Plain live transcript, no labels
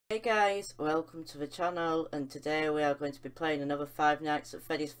Hey guys, welcome to the channel, and today we are going to be playing another Five Nights at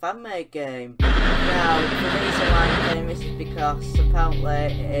Freddy's fan-made game. Now, the reason why I'm playing this is because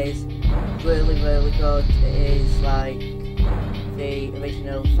apparently it is really good. It is like the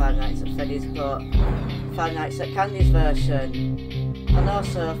original Five Nights at Freddy's, but Five Nights at Candy's version. And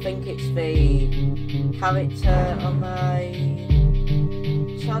also, I think it's the character on my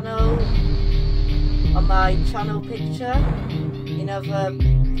channel picture. You know,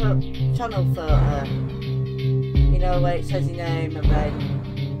 the channel photo, you know, where it says your name and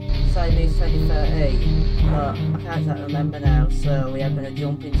then Siamese 2030, but I can't exactly remember now, so we are going to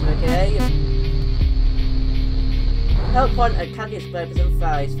jump into the game. Help wanted, Candy's Burgers and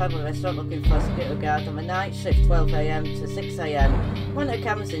Fries, family restaurant looking for a security guard on the night shift 12 AM to 6 AM. Wanted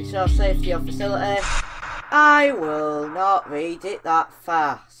cameras ensure safety of facility. I will not read it that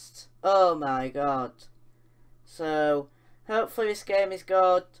fast. Oh my god. So, hopefully this game is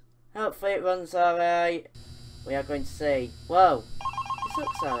good. Hopefully it runs alright. We are going to see. Whoa. This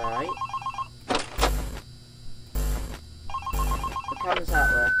looks alright. The cameras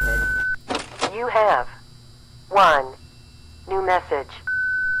aren't working. You have one new message.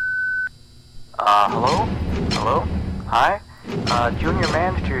 Hello? Hello? Hi? Junior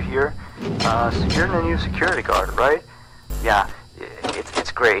manager here. So you're the new security guard, right? Yeah.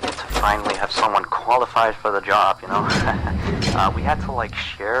 It's great to finally have someone qualified for the job, you know. We had to like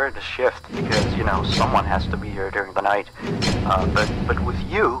share the shift because, you know, someone has to be here during the night. But with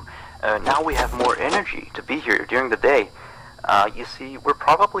you, now we have more energy to be here during the day. You see, we're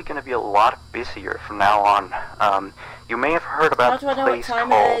probably going to be a lot busier from now on. You may have heard about a place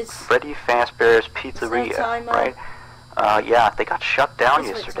called Freddy Fazbear's Pizzeria, right? Yeah, they got shut down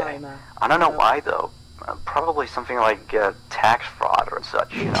yesterday. I don't know why though. Probably something like tax fraud or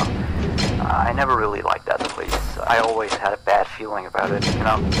such, you know. I never really liked that place. I always had a bad feeling about it, you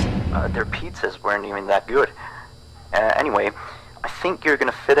know. Their pizzas weren't even that good. Anyway, I think you're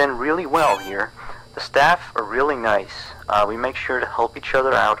gonna fit in really well here. The staff are really nice. We make sure to help each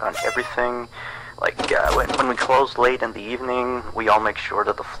other out on everything. Like, when we close late in the evening, we all make sure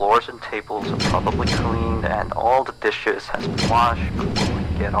that the floors and tables are properly cleaned and all the dishes has been washed before we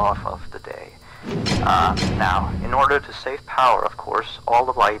get off of the day. Now, in order to save power, of course, all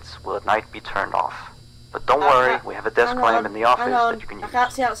the lights will at night be turned off. But don't worry, we have a desk lamp in the office that you can use. I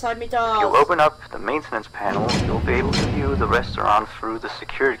can't see outside my door. If you open up the maintenance panel, you'll be able to view the restaurant through the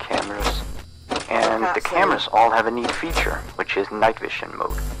security cameras. And the cameras all have a neat feature, which is night vision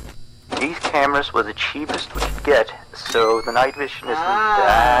mode. These cameras were the cheapest we could get, so the night vision isn't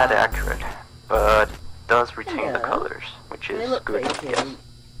that accurate, but does retain the colors, which is good, I guess.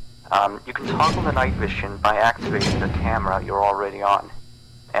 You can toggle the night vision by activating the camera you're already on.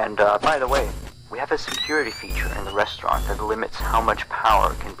 And by the way, we have a security feature in the restaurant that limits how much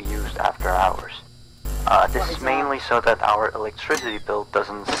power can be used after hours. This is mainly so that our electricity bill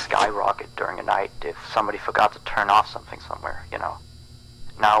doesn't skyrocket during a night if somebody forgot to turn off something somewhere, you know.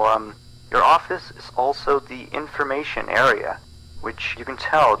 Now, your office is also the information area, which you can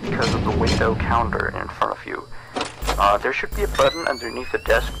tell because of the window counter in front of you. There should be a button underneath the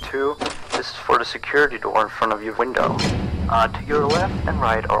desk too. This is for the security door in front of your window. To your left and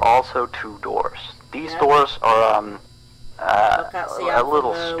right are also two doors. These doors are a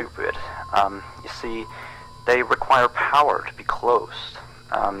little stupid. You see, they require power to be closed.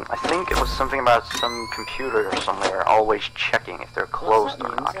 I think it was something about some computer or somewhere always checking if they're closed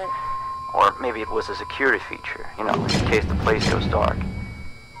or not. Or maybe it was a security feature, you know, in case the place goes dark.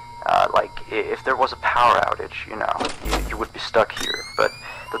 Like, if there was a power outage, you know, you would be stuck here, but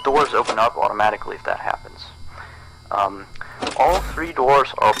the doors open up automatically if that happens. All three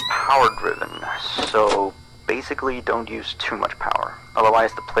doors are power-driven, so basically don't use too much power,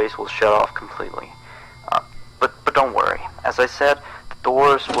 otherwise the place will shut off completely. But don't worry, as I said, the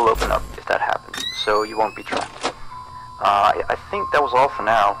doors will open up if that happens, so you won't be trapped. I think that was all for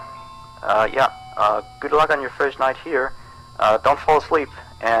now. Good luck on your first night here. Don't fall asleep,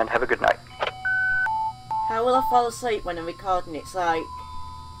 and have a good night. How will I fall asleep when I'm recording? It's like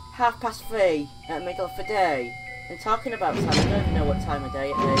 3:30 at the middle of the day. And talking about time, I don't even know what time of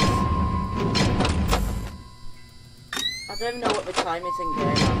day it is. I don't even know what the time is in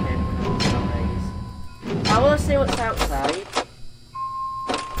game nowadays. How will I see what's outside?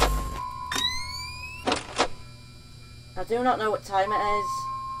 I do not know what time it is.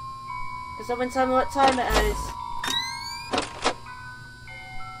 Can someone tell me what time it is?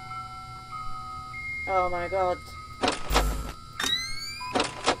 Oh my god.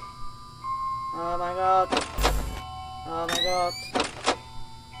 Oh my god. Oh my god.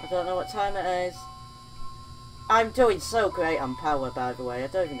 I don't know what time it is. I'm doing so great on power, by the way. I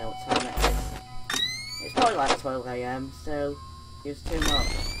don't even know what time it is. It's probably like 12 AM, so use too much.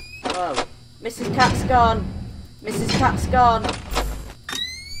 Whoa. Mrs. Cat's gone. Mrs. Cat's gone.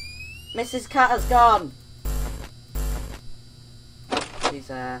 Mrs. Cat has gone. She's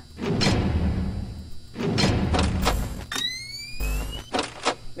there.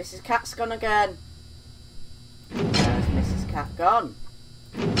 Mrs. Cat's gone again. Where's Mrs. Cat gone?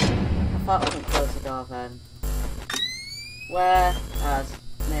 I thought I couldn't close the door then. Where has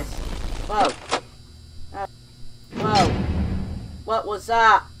Miss... Whoa. Whoa. What was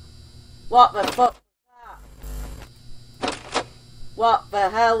that? What the fuck was that? What the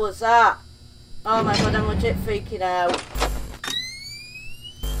hell was that? Oh my god, I'm legit freaking out.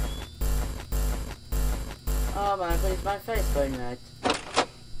 Oh my god, is my face going red?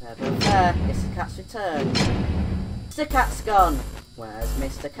 There, but there. Mr. Cat's returned. Mr. Cat's gone. Where's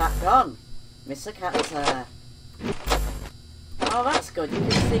Mr. Cat gone? Mr. Cat is there. Oh, that's good. You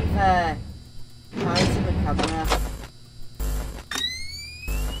can see there. Eyes in the camera.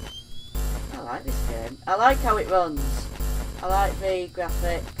 I like this game. I like how it runs. I like the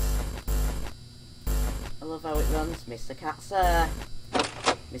graphics. I love how it runs. Mr. Cat's there.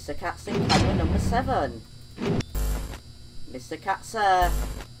 Mr. Cat's in camera number 7. Mr. Cat's there.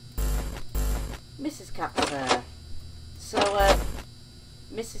 Mrs. Cat's there. So,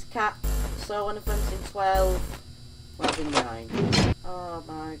 Mrs. Cat, so one of them's in 12, one's in 9. Oh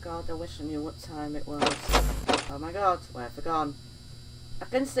my god, I wish I knew what time it was. Oh my god, where have I gone? I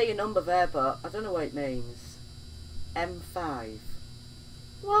can see a number there, but I don't know what it means. M5.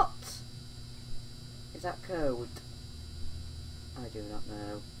 What? Is that code? I do not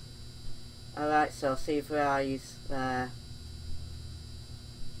know. Alright, so see if your eyes there.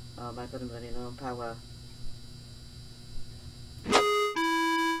 Oh my god, I'm running low on power.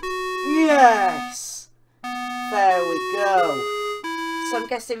 Yes! There we go. So I'm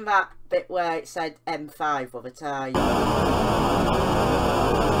guessing that bit where it said M5 all the time. I'm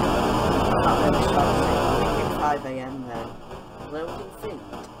not really sure. I'm thinking 5 AM then. Loading feed.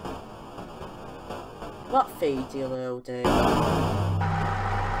 What feed are you loading?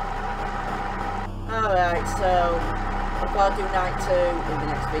 Alright, so I've got to do night 2 in the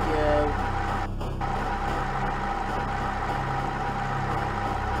next video.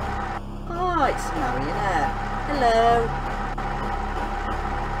 Oh, it's Marionette. Hello.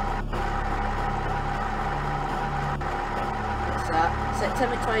 What's that?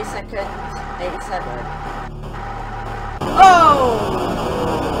 September 22nd, 87. Oh!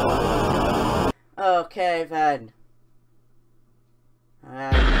 Okay then.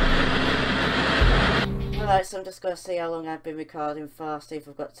 Alright, so I'm just going to see how long I've been recording for, see if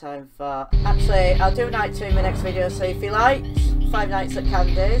I've got time for... Actually, I'll do night 2 in my next video, so if you liked 5 Nights at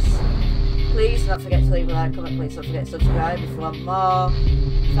Candy's, please do not forget to leave a like, comment, please don't forget to subscribe if you want more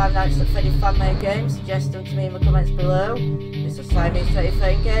 5 Nights at Freddy's fan-made games. Suggest them to me in the comments below. This was Siamese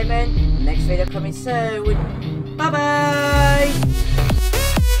 33 Gaming. Next video coming soon. Bye bye!